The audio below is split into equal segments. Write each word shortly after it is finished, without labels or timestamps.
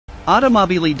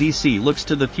Automobili DC looks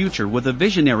to the future with a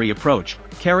visionary approach,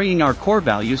 carrying our core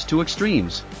values to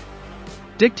extremes.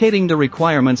 Dictating the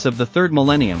requirements of the third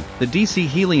millennium, the DC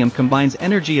Helium combines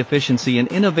energy efficiency and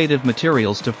innovative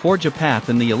materials to forge a path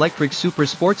in the electric super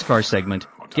sports car segment,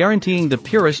 guaranteeing the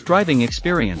purest driving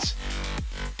experience.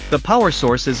 The power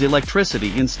source is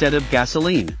electricity instead of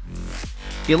gasoline.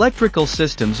 Electrical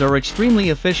systems are extremely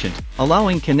efficient,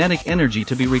 allowing kinetic energy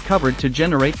to be recovered to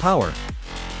generate power.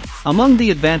 Among the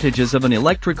advantages of an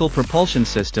electrical propulsion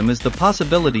system is the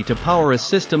possibility to power a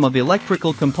system of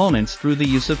electrical components through the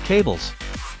use of cables.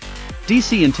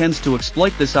 DC intends to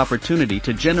exploit this opportunity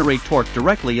to generate torque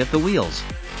directly at the wheels.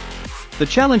 The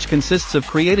challenge consists of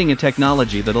creating a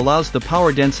technology that allows the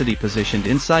power density positioned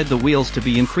inside the wheels to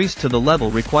be increased to the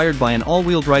level required by an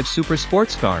all-wheel drive super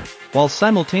sports car, while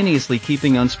simultaneously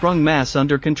keeping unsprung mass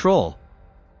under control.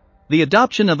 The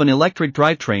adoption of an electric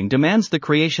drivetrain demands the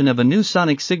creation of a new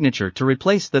sonic signature to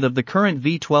replace that of the current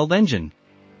V12 engine.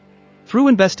 Thorough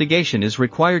investigation is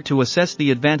required to assess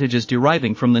the advantages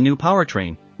deriving from the new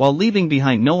powertrain, while leaving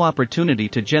behind no opportunity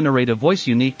to generate a voice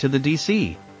unique to the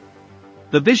DC.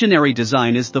 The visionary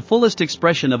design is the fullest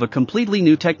expression of a completely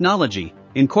new technology,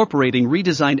 incorporating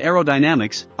redesigned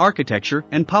aerodynamics, architecture,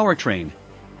 and powertrain.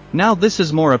 Now this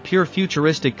is more a pure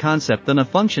futuristic concept than a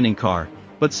functioning car,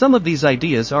 but some of these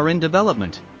ideas are in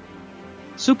development.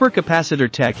 Supercapacitor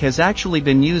tech has actually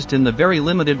been used in the very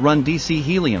limited run DC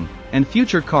Helium, and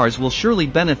future cars will surely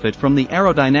benefit from the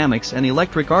aerodynamics and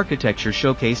electric architecture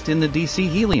showcased in the DC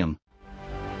Helium.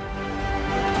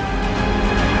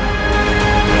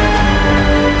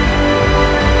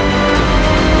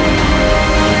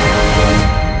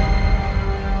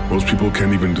 Most people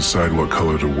can't even decide what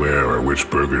color to wear or which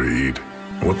burger to eat.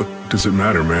 What the f does it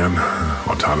matter, man?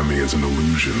 Autonomy is an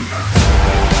illusion.